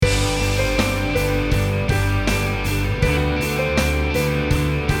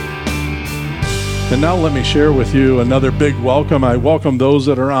And now let me share with you another big welcome. I welcome those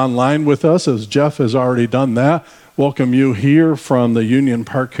that are online with us, as Jeff has already done that. Welcome you here from the Union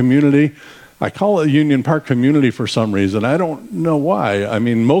Park community. I call it Union Park community for some reason. I don't know why. I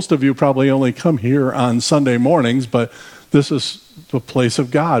mean, most of you probably only come here on Sunday mornings, but this is the place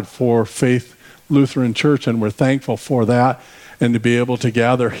of God for Faith Lutheran Church, and we're thankful for that and to be able to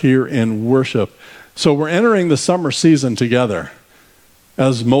gather here in worship. So we're entering the summer season together.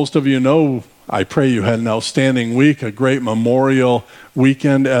 As most of you know, I pray you had an outstanding week, a great Memorial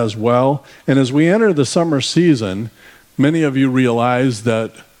weekend as well. And as we enter the summer season, many of you realize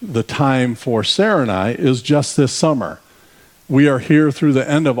that the time for Sarah and I is just this summer. We are here through the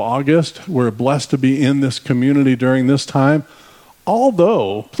end of August. We're blessed to be in this community during this time.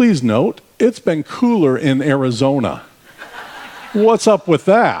 Although, please note, it's been cooler in Arizona. What's up with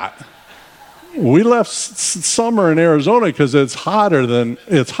that? We left summer in Arizona because it's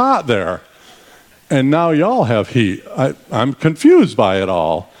hot there. And now y'all have heat. I'm confused by it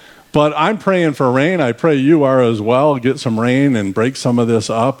all. But I'm praying for rain. I pray you are as well. Get some rain and break some of this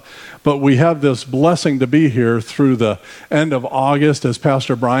up. But we have this blessing to be here through the end of August as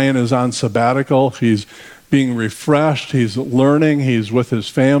Pastor Brian is on sabbatical. He's being refreshed. He's learning. He's with his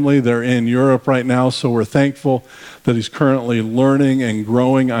family. They're in Europe right now. So we're thankful that he's currently learning and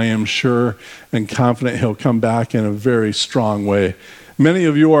growing, I am sure, and confident he'll come back in a very strong way. Many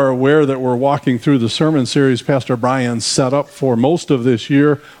of you are aware that we're walking through the sermon series Pastor Brian set up for most of this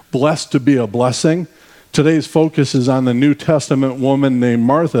year, Blessed to be a Blessing. Today's focus is on the New Testament woman named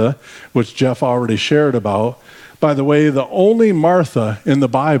Martha, which Jeff already shared about. By the way, the only Martha in the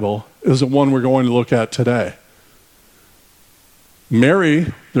Bible is the one we're going to look at today.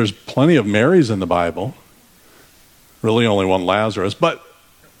 Mary, there's plenty of Marys in the Bible. Really only one Lazarus. But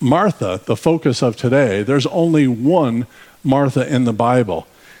Martha, the focus of today, there's only one Martha in the Bible.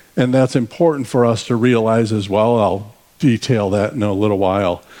 And that's important for us to realize as well. I'll detail that in a little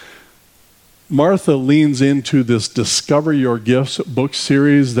while. Martha leans into this Discover Your Gifts book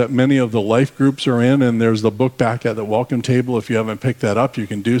series that many of the life groups are in, and there's the book back at the welcome table. If you haven't picked that up, you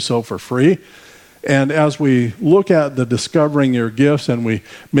can do so for free. And as we look at the Discovering Your Gifts and we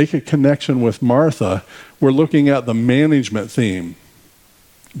make a connection with Martha, we're looking at the management theme.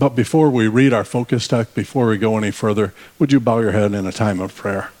 But before we read our focus text, before we go any further, would you bow your head in a time of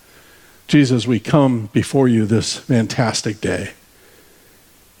prayer? Jesus, we come before you this fantastic day.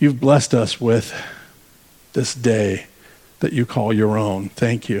 You've blessed us with this day that you call your own.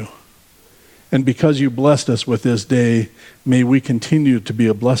 Thank you. And because you blessed us with this day, may we continue to be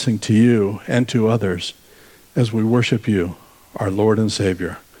a blessing to you and to others as we worship you, our Lord and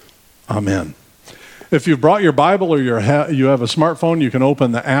Savior. Amen. If you've brought your Bible or you have a smartphone, you can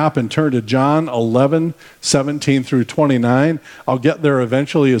open the app and turn to John 11:17 through 29. I'll get there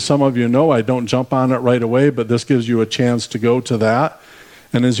eventually. As some of you know, I don't jump on it right away, but this gives you a chance to go to that.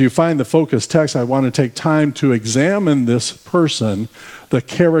 And as you find the focus text, I want to take time to examine this person, the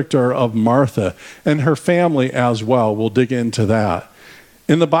character of Martha, and her family as well. We'll dig into that.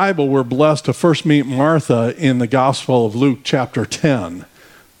 In the Bible, we're blessed to first meet Martha in the Gospel of Luke chapter 10.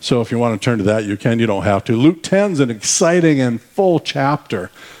 So if you want to turn to that, you can. You don't have to. Luke 10 is an exciting and full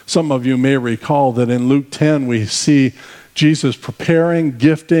chapter. Some of you may recall that in Luke 10, we see Jesus preparing,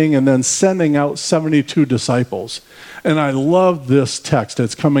 gifting, and then sending out 72 disciples. And I love this text.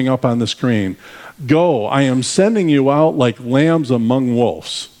 It's coming up on the screen. Go, I am sending you out like lambs among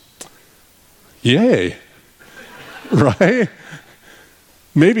wolves. Yay. Right?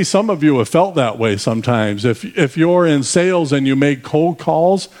 Maybe some of you have felt that way sometimes. If you're in sales and you make cold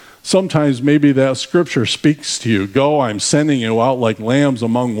calls, sometimes maybe that scripture speaks to you. Go, I'm sending you out like lambs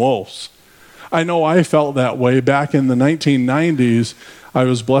among wolves. I know I felt that way back in the 1990s. I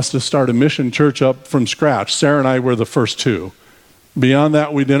was blessed to start a mission church up from scratch. Sarah and I were the first two. Beyond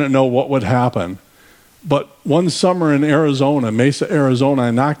that, we didn't know what would happen. But one summer in Arizona, Mesa, Arizona,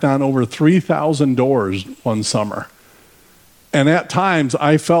 I knocked on over 3,000 doors one summer. And at times,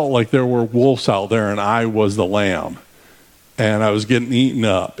 I felt like there were wolves out there and I was the lamb. And I was getting eaten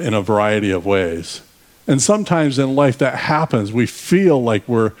up in a variety of ways. And sometimes in life that happens. We feel like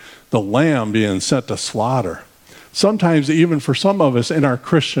we're the lamb being sent to slaughter. Sometimes even for some of us in our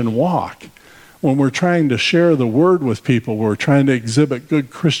Christian walk, when we're trying to share the word with people, we're trying to exhibit good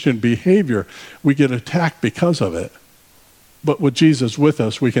Christian behavior, we get attacked because of it. But with Jesus with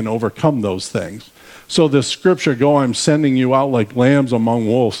us, we can overcome those things. So this scripture, go, I'm sending you out like lambs among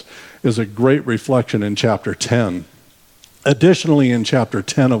wolves, is a great reflection in chapter 10. Additionally, in chapter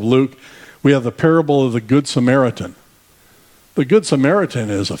 10 of Luke, we have the parable of the Good Samaritan. The Good Samaritan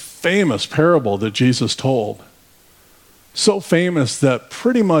is a famous parable that Jesus told. So famous that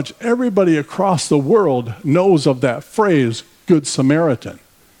pretty much everybody across the world knows of that phrase, Good Samaritan.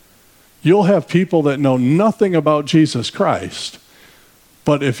 You'll have people that know nothing about Jesus Christ,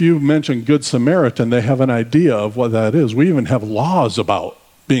 but if you mention Good Samaritan, they have an idea of what that is. We even have laws about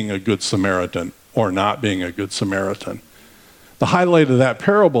being a Good Samaritan or not being a Good Samaritan. The highlight of that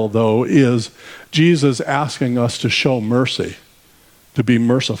parable, though, is Jesus asking us to show mercy, to be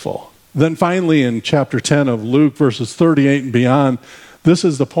merciful. Then finally, in chapter 10 of Luke, verses 38 and beyond, this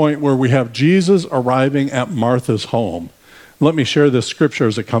is the point where we have Jesus arriving at Martha's home. Let me share this scripture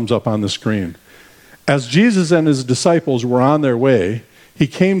as it comes up on the screen. As Jesus and his disciples were on their way, he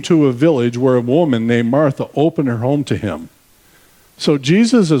came to a village where a woman named Martha opened her home to him. So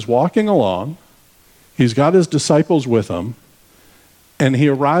Jesus is walking along. He's got his disciples with him, and he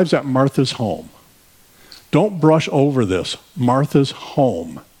arrives at Martha's home. Don't brush over this. Martha's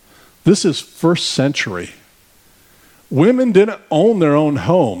home. This is first century. Women didn't own their own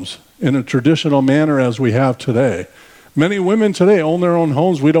homes in a traditional manner as we have today. Many women today own their own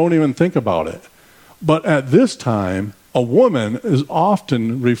homes. We don't even think about it. But at this time, a woman is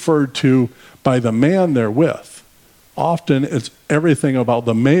often referred to by the man they're with. Often it's everything about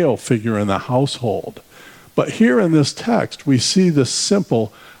the male figure in the household. But here in this text, we see this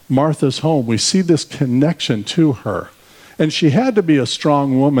simple Martha's home. We see this connection to her. And she had to be a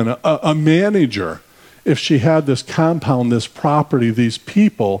strong woman, a manager, if she had this compound, this property, these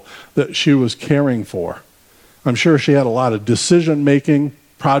people that she was caring for. I'm sure she had a lot of decision-making,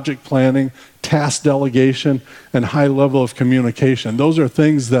 project planning, task delegation, and high level of communication. Those are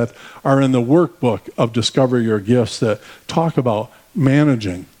things that are in the workbook of Discover Your Gifts that talk about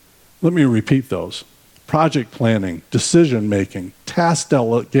managing. Let me repeat those. Project planning, decision-making, task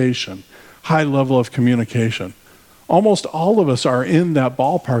delegation, high level of communication. Almost all of us are in that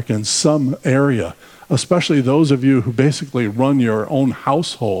ballpark in some area, especially those of you who basically run your own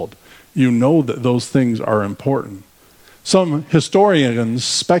household. You know that those things are important. Some historians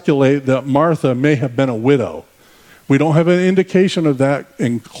speculate that Martha may have been a widow. We don't have an indication of that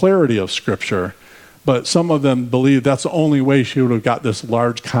in clarity of Scripture, but some of them believe that's the only way she would have got this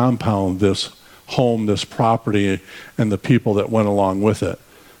large compound, this home, this property, and the people that went along with it.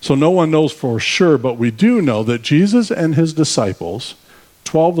 So no one knows for sure, but we do know that Jesus and his disciples,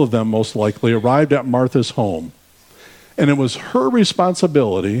 12 of them most likely, arrived at Martha's home. And it was her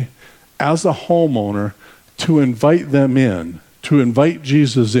responsibility as the homeowner to invite them in, to invite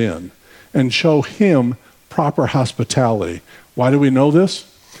Jesus in, and show him proper hospitality. Why do we know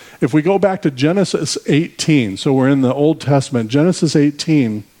this? If we go back to Genesis 18, so we're in the Old Testament, Genesis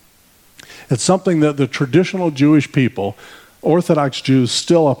 18, it's something that the traditional Jewish people, Orthodox Jews,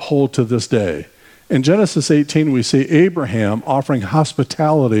 still uphold to this day. In Genesis 18, we see Abraham offering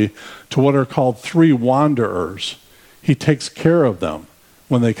hospitality to what are called three wanderers. He takes care of them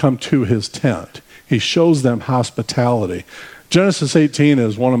when they come to his tent. He shows them hospitality. Genesis 18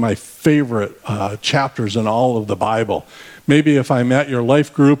 is one of my favorite chapters in all of the Bible. Maybe if I'm at your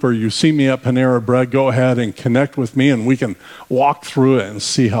life group or you see me at Panera Bread, go ahead and connect with me and we can walk through it and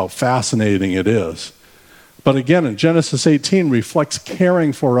see how fascinating it is. But again, in Genesis 18 reflects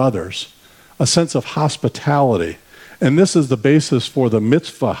caring for others, a sense of hospitality. And this is the basis for the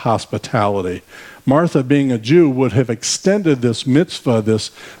mitzvah hospitality. Martha, being a Jew, would have extended this mitzvah,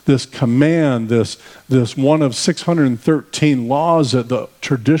 this command, this one of 613 laws that the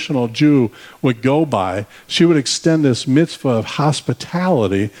traditional Jew would go by. She would extend this mitzvah of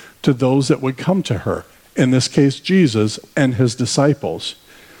hospitality to those that would come to her. In this case, Jesus and his disciples.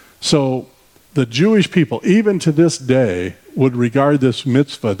 So the Jewish people, even to this day, would regard this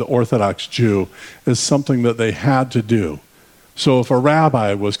mitzvah, the Orthodox Jew, as something that they had to do. So if a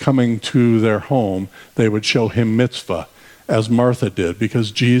rabbi was coming to their home, they would show him mitzvah, as Martha did,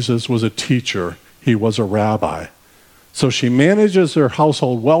 because Jesus was a teacher. He was a rabbi. So she manages her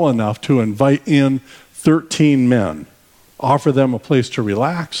household well enough to invite in 13 men, offer them a place to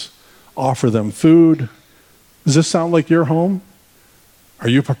relax, offer them food. Does this sound like your home? Are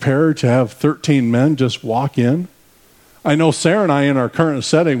you prepared to have 13 men just walk in? I know Sarah and I in our current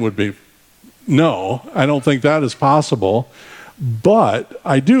setting would be, no, I don't think that is possible. But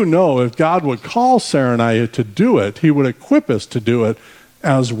I do know if God would call Sarah and I to do it, he would equip us to do it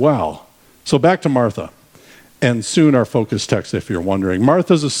as well. So back to Martha. And soon our focus text, if you're wondering.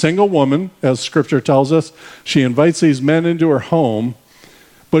 Martha's a single woman, as Scripture tells us. She invites these men into her home,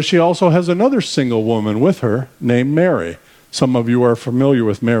 but she also has another single woman with her named Mary. Some of you are familiar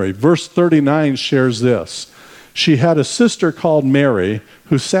with Mary. Verse 39 shares this. She had a sister called Mary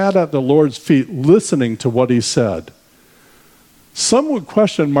who sat at the Lord's feet listening to what he said. Some would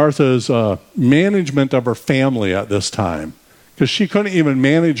question Martha's management of her family at this time, because she couldn't even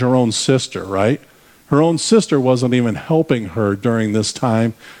manage her own sister, right? Her own sister wasn't even helping her during this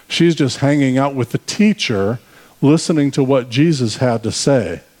time. She's just hanging out with the teacher, listening to what Jesus had to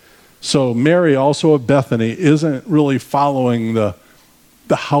say. So Mary, also of Bethany, isn't really following the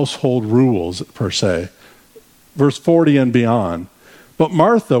household rules, per se. Verse 40 and beyond. But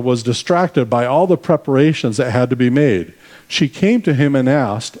Martha was distracted by all the preparations that had to be made. She came to him and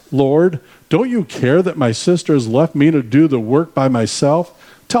asked, "Lord, don't you care that my sister has left me to do the work by myself?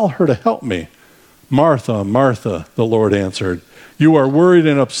 Tell her to help me." "Martha, Martha," the Lord answered, "you are worried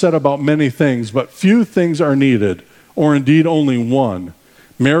and upset about many things, but few things are needed, or indeed only one.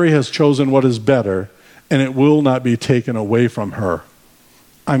 Mary has chosen what is better, and it will not be taken away from her."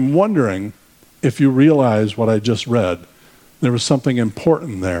 I'm wondering if you realize what I just read. There was something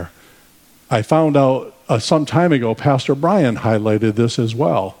important there. I found out some time ago, Pastor Brian highlighted this as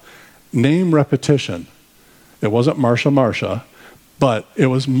well. Name repetition. It wasn't Marcia, but it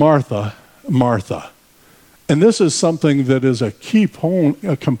was Martha, Martha. And this is something that is a key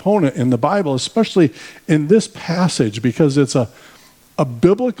component in the Bible, especially in this passage, because it's a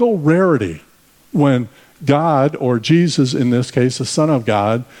biblical rarity when God, or Jesus in this case, the Son of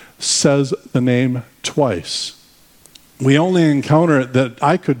God, says the name twice. We only encounter it, that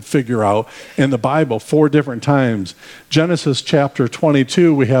I could figure out, in the Bible 4 different times. Genesis chapter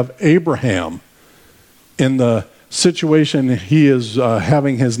 22, we have Abraham. In the situation, he is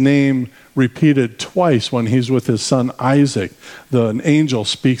having his name repeated twice when he's with his son Isaac. An angel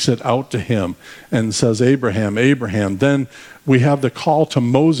speaks it out to him and says, "Abraham, Abraham." Then we have the call to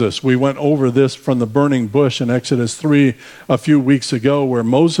Moses. We went over this from the burning bush in Exodus 3 a few weeks ago, where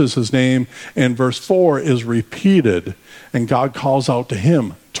Moses' name in verse 4 is repeated, and God calls out to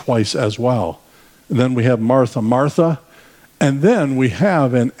him twice as well. And then we have Martha, Martha. And then we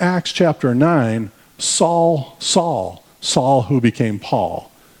have in Acts chapter 9, Saul, Saul, Saul who became Paul.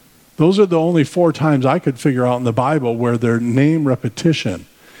 Those are the only 4 times I could figure out in the Bible where their name repetition.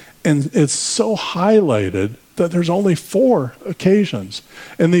 And it's so highlighted that there's only 4 occasions.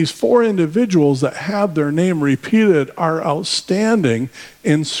 And these 4 individuals that have their name repeated are outstanding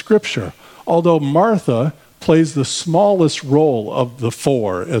in Scripture. Although Martha plays the smallest role of the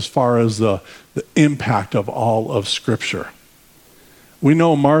 4 as far as the impact of all of Scripture. We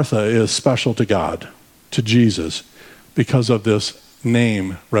know Martha is special to God, to Jesus, because of this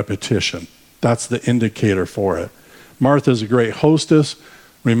name repetition. That's the indicator for it. Martha is a great hostess.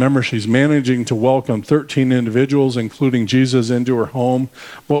 Remember, she's managing to welcome 13 individuals, including Jesus, into her home.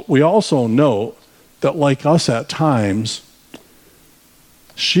 But we also know that, like us at times,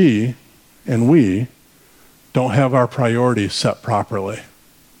 she and we don't have our priorities set properly.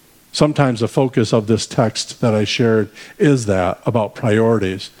 Sometimes the focus of this text that I shared is that, about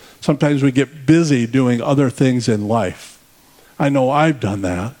priorities. Sometimes we get busy doing other things in life. I know I've done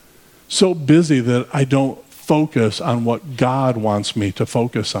that. So busy that I don't focus on what God wants me to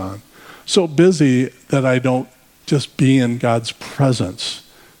focus on. So busy that I don't just be in God's presence,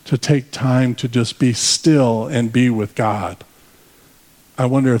 to take time to just be still and be with God. I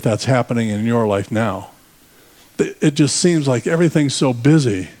wonder if that's happening in your life now. It just seems like everything's so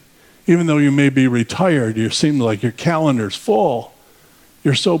busy. Even though you may be retired, you seem like your calendar's full.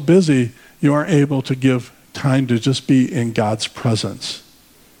 You're so busy, you aren't able to give time to just be in God's presence.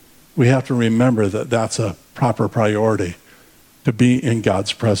 We have to remember that that's a proper priority, to be in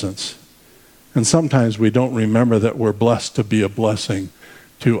God's presence. And sometimes we don't remember that we're blessed to be a blessing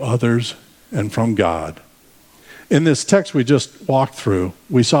to others and from God. In this text we just walked through,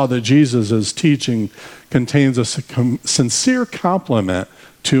 we saw that Jesus' teaching contains a sincere compliment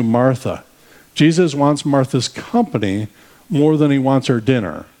to Martha. Jesus wants Martha's company more than he wants her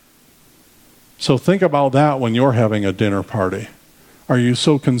dinner. So think about that when you're having a dinner party. Are you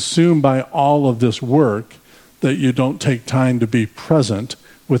so consumed by all of this work that you don't take time to be present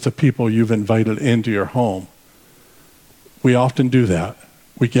with the people you've invited into your home? We often do that.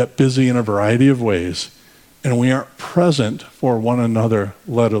 We get busy in a variety of ways, and we aren't present for one another,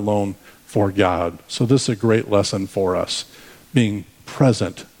 let alone for God. So this is a great lesson for us, being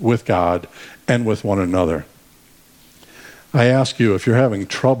present with God and with one another. I ask you, if you're having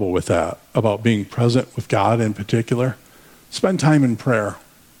trouble with that, about being present with God in particular, spend time in prayer.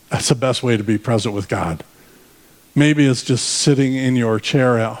 That's the best way to be present with God. Maybe it's just sitting in your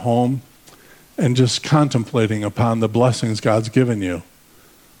chair at home and just contemplating upon the blessings God's given you,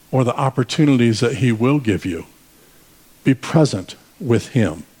 or the opportunities that he will give you. Be present with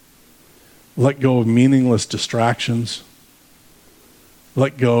him. Let go of meaningless distractions.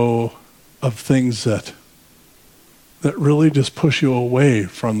 Let go of things that that really just push you away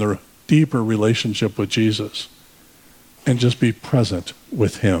from the deeper relationship with Jesus, and just be present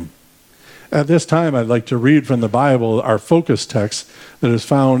with him. At this time, I'd like to read from the Bible our focus text that is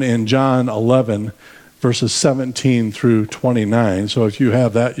found in John 11, verses 17 through 29. So if you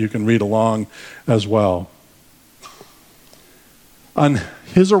have that, you can read along as well. On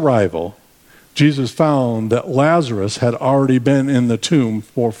his arrival, Jesus found that Lazarus had already been in the tomb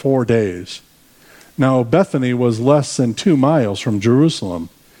for 4 days. Now Bethany was less than 2 miles from Jerusalem,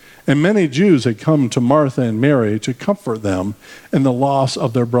 and many Jews had come to Martha and Mary to comfort them in the loss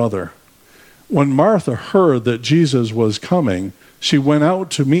of their brother. When Martha heard that Jesus was coming, she went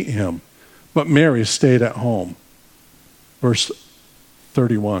out to meet him, but Mary stayed at home. Verse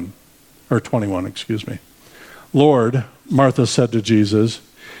 21, or 21, excuse me. Lord, Martha said to Jesus,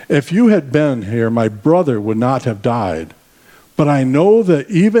 if you had been here, my brother would not have died. But I know that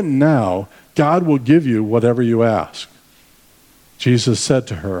even now, God will give you whatever you ask. Jesus said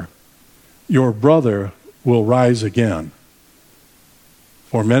to her, your brother will rise again.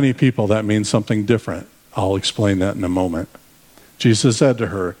 For many people, that means something different. I'll explain that in a moment. Jesus said to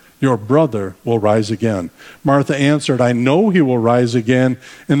her, your brother will rise again. Martha answered, I know he will rise again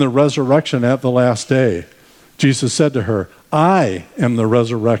in the resurrection at the last day. Jesus said to her, I am the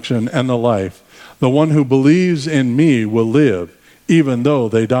resurrection and the life. The one who believes in me will live, even though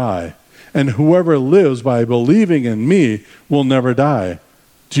they die. And whoever lives by believing in me will never die.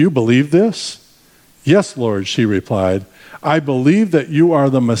 Do you believe this? Yes, Lord, she replied. I believe that you are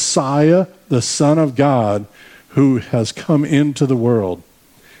the Messiah, the Son of God, who has come into the world.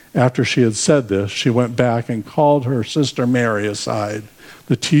 After she had said this, she went back and called her sister Mary aside.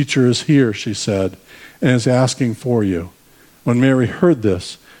 The teacher is here, she said, and is asking for you. When Mary heard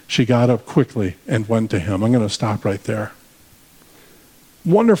this, she got up quickly and went to him. I'm going to stop right there.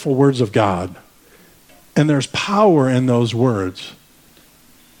 Wonderful words of God. And there's power in those words.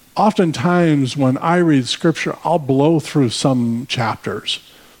 Oftentimes when I read scripture, I'll blow through some chapters,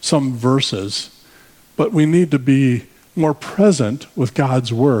 some verses, but we need to be more present with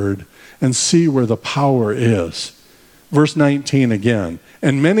God's word and see where the power is. Verse 19 again.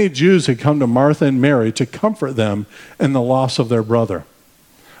 And many Jews had come to Martha and Mary to comfort them in the loss of their brother.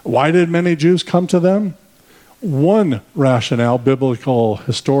 Why did many Jews come to them? One rationale biblical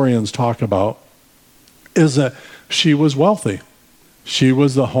historians talk about is that she was wealthy. She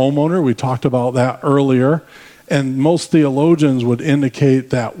was the homeowner. We talked about that earlier. And most theologians would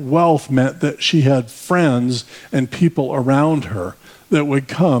indicate that wealth meant that she had friends and people around her that would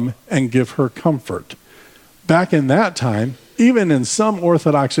come and give her comfort. Back in that time, even in some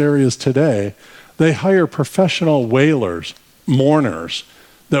Orthodox areas today, they hire professional wailers, mourners,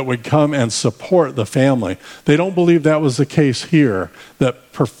 that would come and support the family. They don't believe that was the case here,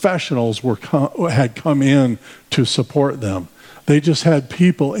 that professionals had come in to support them. They just had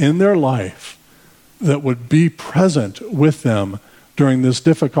people in their life that would be present with them during this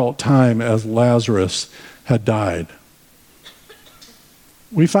difficult time as Lazarus had died.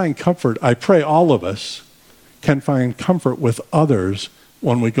 We find comfort, I pray all of us can find comfort with others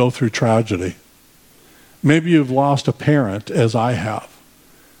when we go through tragedy. Maybe you've lost a parent as I have.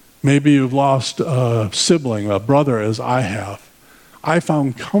 Maybe you've lost a sibling, a brother as I have. I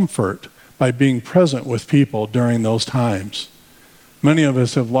found comfort by being present with people during those times. Many of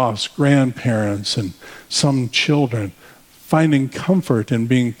us have lost grandparents and some children. Finding comfort in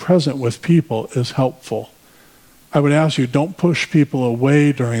being present with people is helpful. I would ask you, don't push people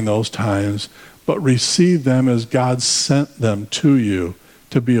away during those times, but receive them as God sent them to you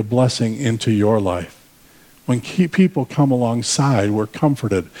to be a blessing into your life. When people come alongside, we're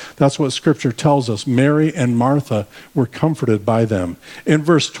comforted. That's what Scripture tells us. Mary and Martha were comforted by them. In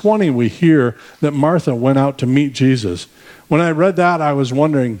verse 20, we hear that Martha went out to meet Jesus. When I read that, I was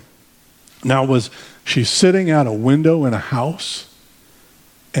wondering, now was she sitting at a window in a house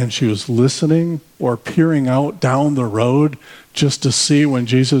and she was listening or peering out down the road just to see when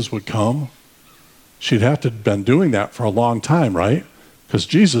Jesus would come? She'd have to have been doing that for a long time, right? Because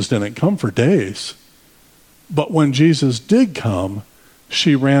Jesus didn't come for days. But when Jesus did come,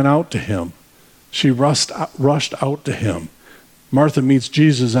 she ran out to him. She rushed out to him. Martha meets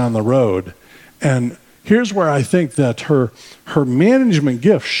Jesus on the road. And here's where I think that her management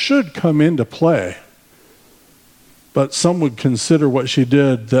gift should come into play. But some would consider what she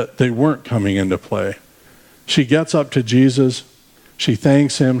did that they weren't coming into play. She gets up to Jesus. She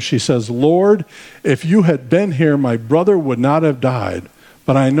thanks him. She says, Lord, if you had been here, my brother would not have died.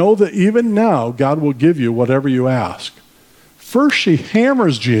 But I know that even now, God will give you whatever you ask. First, she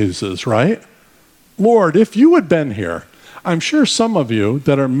hammers Jesus, right? Lord, if you had been here. I'm sure some of you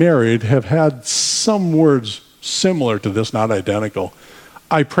that are married have had some words similar to this, not identical.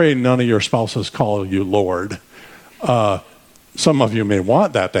 I pray none of your spouses call you Lord. Some of you may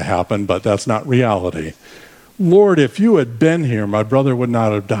want that to happen, but that's not reality. Lord, if you had been here, my brother would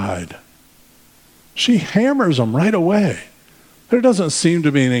not have died. She hammers him right away. There doesn't seem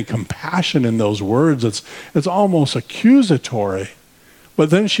to be any compassion in those words. It's almost accusatory. But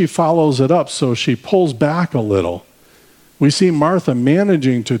then she follows it up, so she pulls back a little. We see Martha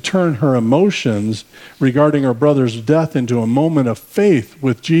managing to turn her emotions regarding her brother's death into a moment of faith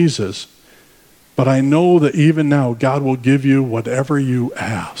with Jesus. But I know that even now, God will give you whatever you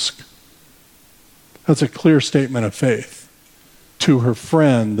ask. That's a clear statement of faith to her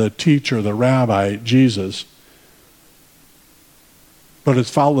friend, the teacher, the rabbi, Jesus. But it's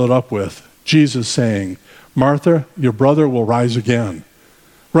followed up with Jesus saying, Martha, your brother will rise again.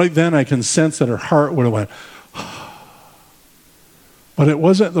 Right then I can sense that her heart would have went, but it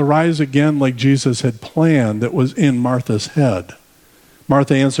wasn't the rise again like Jesus had planned that was in Martha's head.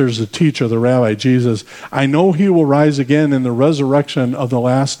 Martha answers the teacher, the rabbi, Jesus, I know he will rise again in the resurrection of the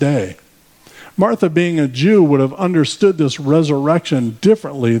last day. Martha, being a Jew, would have understood this resurrection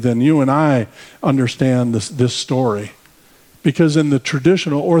differently than you and I understand this story. Because in the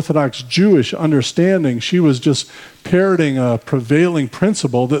traditional Orthodox Jewish understanding, she was just parroting a prevailing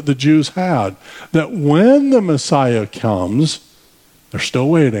principle that the Jews had, that when the Messiah comes, they're still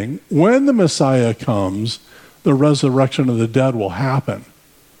waiting, when the Messiah comes, the resurrection of the dead will happen.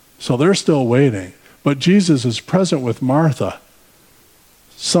 So they're still waiting. But Jesus is present with Martha.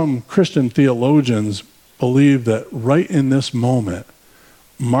 Some Christian theologians believe that right in this moment,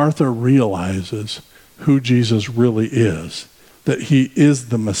 Martha realizes who Jesus really is, that he is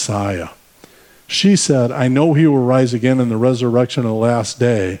the Messiah. She said, I know he will rise again in the resurrection of the last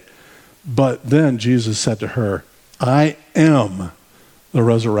day. But then Jesus said to her, I am the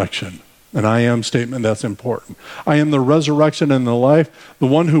resurrection. An I am statement, that's important. I am the resurrection and the life. The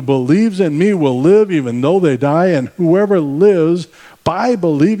one who believes in me will live even though they die, and whoever lives by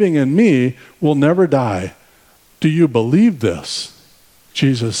believing in me will never die. Do you believe this?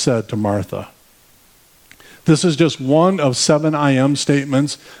 Jesus said to Martha. This is just one of 7 I am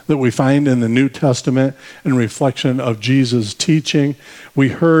statements that we find in the New Testament in reflection of Jesus' teaching. We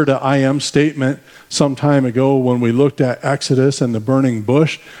heard an I am statement some time ago when we looked at Exodus and the burning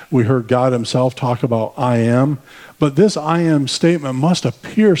bush. We heard God himself talk about I am. But this I am statement must have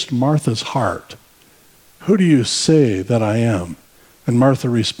pierced Martha's heart. Who do you say that I am? And Martha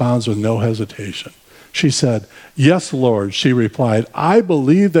responds with no hesitation. She said, yes, Lord, she replied, I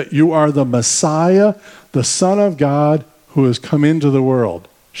believe that you are the Messiah, the Son of God who has come into the world.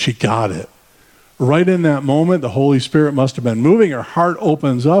 She got it. Right in that moment, the Holy Spirit must have been moving. Her heart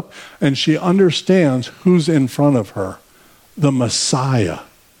opens up and she understands who's in front of her. The Messiah,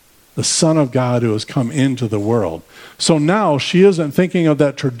 the Son of God who has come into the world. So now she isn't thinking of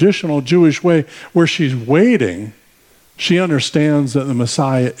that traditional Jewish way where she's waiting. She understands that the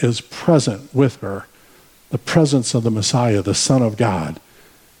Messiah is present with her. The presence of the Messiah, the Son of God.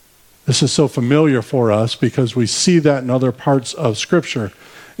 This is so familiar for us because we see that in other parts of Scripture.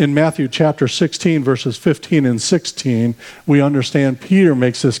 In Matthew chapter 16, verses 15 and 16, we understand Peter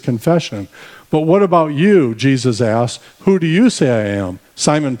makes this confession. But what about you, Jesus asked, who do you say I am?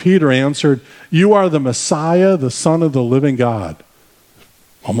 Simon Peter answered, you are the Messiah, the Son of the living God.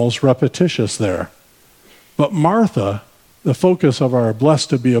 Almost repetitious there. But Martha, the focus of our Blessed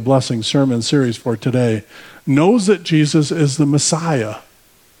to be a Blessing sermon series for today, knows that Jesus is the Messiah.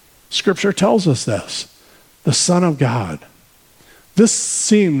 Scripture tells us this, the Son of God. This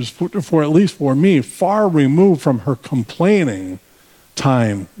seems, for at least for me, far removed from her complaining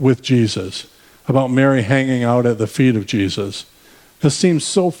time with Jesus about Mary hanging out at the feet of Jesus. This seems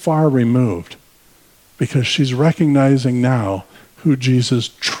so far removed because she's recognizing now who Jesus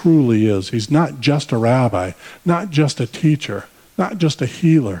truly is. He's not just a rabbi, not just a teacher, not just a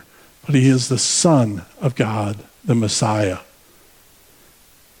healer, but he is the Son of God, the Messiah.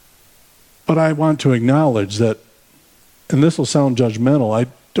 But I want to acknowledge that, and this will sound judgmental, I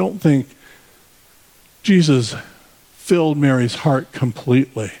don't think Jesus filled Mary's heart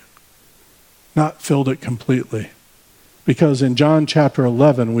completely. Not filled it completely. Because in John chapter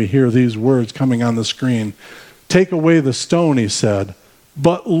 11, we hear these words coming on the screen. Take away the stone, he said.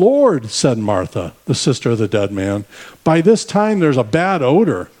 But Lord, said Martha, the sister of the dead man, by this time there's a bad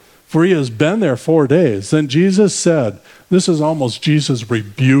odor, for he has been there 4 days. Then Jesus said, this is almost Jesus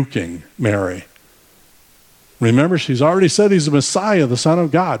rebuking Mary. Remember, she's already said he's the Messiah, the Son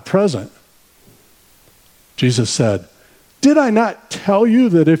of God, present. Jesus said, did I not tell you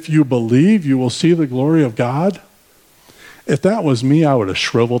that if you believe, you will see the glory of God? If that was me, I would have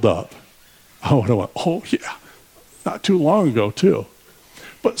shriveled up. I would have went, oh yeah, not too long ago too.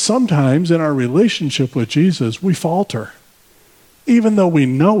 But sometimes in our relationship with Jesus, we falter. Even though we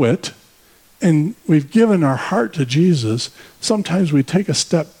know it and we've given our heart to Jesus, sometimes we take a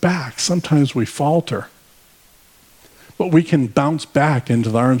step back. Sometimes we falter. But we can bounce back into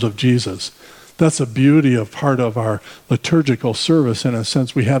the arms of Jesus. That's the beauty of part of our liturgical service. In a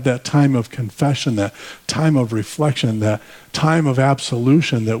sense, we have that time of confession, that time of reflection, that time of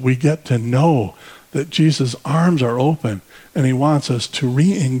absolution, that we get to know that Jesus' arms are open and he wants us to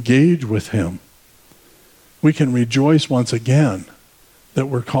re-engage with him. We can rejoice once again that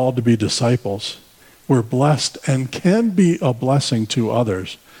we're called to be disciples. We're blessed and can be a blessing to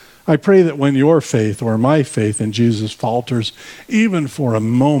others. I pray that when your faith or my faith in Jesus falters, even for a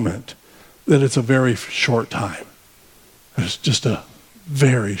moment, that it's a very short time. It's just a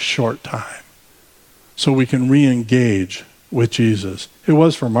very short time. So we can re-engage with Jesus. It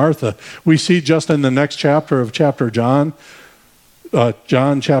was for Martha. We see just in the next chapter of John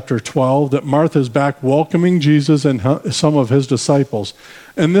chapter 12, that Martha's back welcoming Jesus and some of his disciples.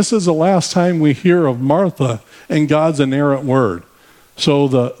 And this is the last time we hear of Martha and God's inerrant word. So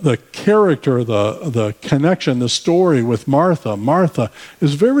the character, the connection, the story with Martha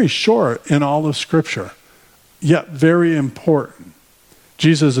is very short in all of Scripture, yet very important.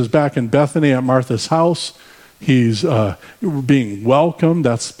 Jesus is back in Bethany at Martha's house. He's being welcomed.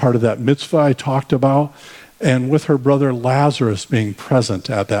 That's part of that mitzvah I talked about. And with her brother Lazarus being present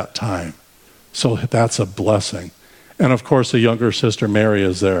at that time. So that's a blessing. And of course, the younger sister Mary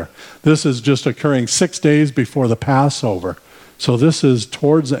is there. This is just occurring 6 days before the Passover. So this is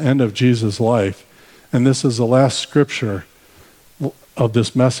towards the end of Jesus' life. And this is the last scripture of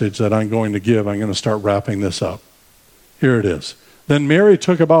this message that I'm going to give. I'm going to start wrapping this up. Here it is. Then Mary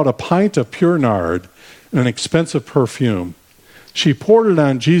took about a pint of pure nard, an expensive perfume. She poured it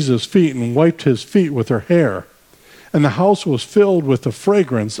on Jesus' feet and wiped his feet with her hair. And the house was filled with the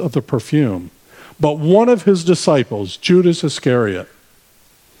fragrance of the perfume. But one of his disciples, Judas Iscariot.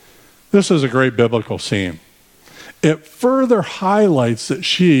 This is a great biblical scene. It further highlights that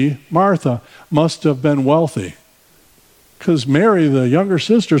she, Martha, must have been wealthy. Because Mary, the younger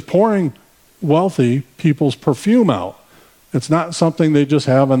sister, is pouring wealthy people's perfume out. It's not something they just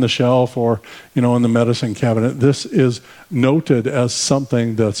have on the shelf or, in the medicine cabinet. This is noted as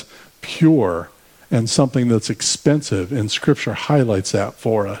something that's pure and something that's expensive, and Scripture highlights that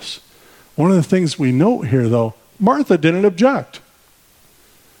for us. One of the things we note here, though, Martha didn't object.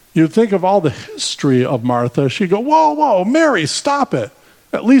 You'd think of all the history of Martha, she'd go, whoa, Mary, stop it.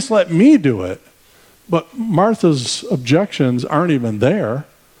 At least let me do it. But Martha's objections aren't even there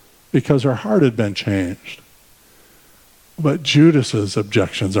because her heart had been changed. But Judas's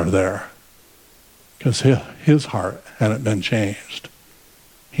objections are there because his heart hadn't been changed.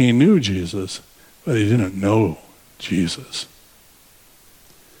 He knew Jesus, but he didn't know Jesus.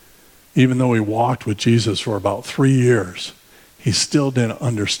 Even though he walked with Jesus for about 3 years, he still didn't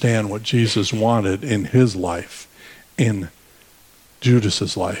understand what Jesus wanted in his life, in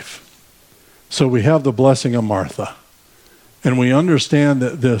Judas's life. So we have the blessing of Martha. And we understand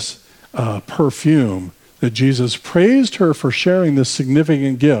that this perfume, that Jesus praised her for sharing this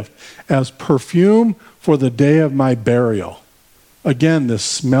significant gift as perfume for the day of my burial. Again, this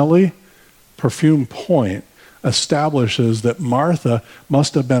smelly perfume point establishes that Martha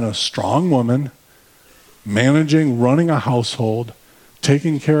must have been a strong woman, running a household,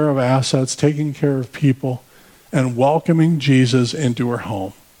 taking care of assets, taking care of people, and welcoming Jesus into her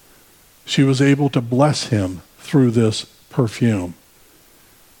home. She was able to bless him through this perfume.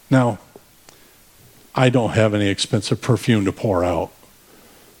 Now, I don't have any expensive perfume to pour out.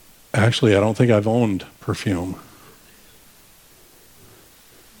 Actually, I don't think I've owned perfume.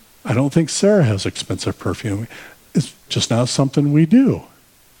 I don't think Sarah has expensive perfume. It's just not something we do.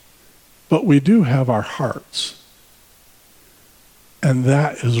 But we do have our hearts. And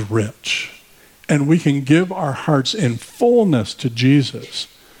that is rich. And we can give our hearts in fullness to Jesus,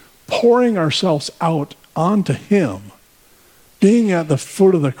 pouring ourselves out onto him, being at the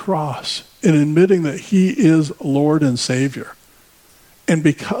foot of the cross and admitting that he is Lord and Savior. And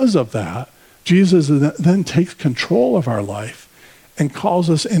because of that, Jesus then takes control of our life and calls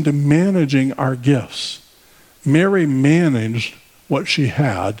us into managing our gifts. Mary managed what she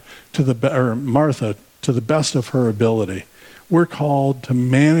had Martha to the best of her ability. We're called to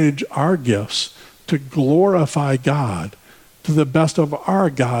manage our gifts to glorify God to the best of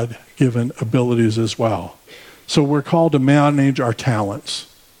our God-given abilities as well. So we're called to manage our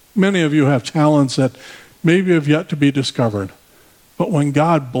talents. Many of you have talents that maybe have yet to be discovered. But when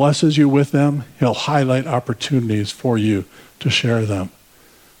God blesses you with them, he'll highlight opportunities for you to share them.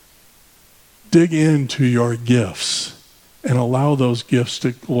 dig into your gifts and allow those gifts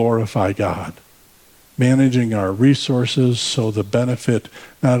to glorify God. Managing our resources so the benefit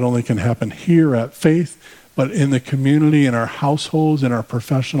not only can happen here at Faith, but in the community, in our households, in our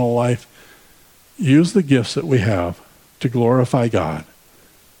professional life. Use the gifts that we have to glorify God.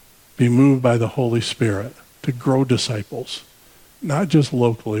 Be moved by the Holy Spirit to grow disciples, not just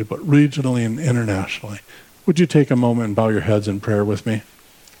locally, but regionally and internationally. Would you take a moment and bow your heads in prayer with me?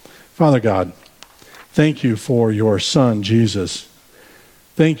 Father God, thank you for your Son, Jesus.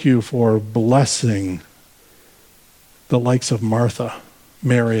 Thank you for blessing the likes of Martha,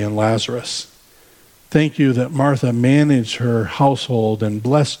 Mary, and Lazarus. Thank you that Martha managed her household and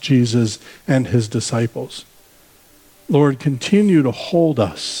blessed Jesus and his disciples. Lord, continue to hold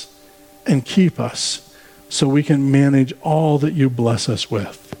us and keep us so we can manage all that you bless us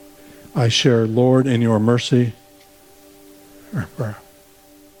with. I share, Lord, in your mercy.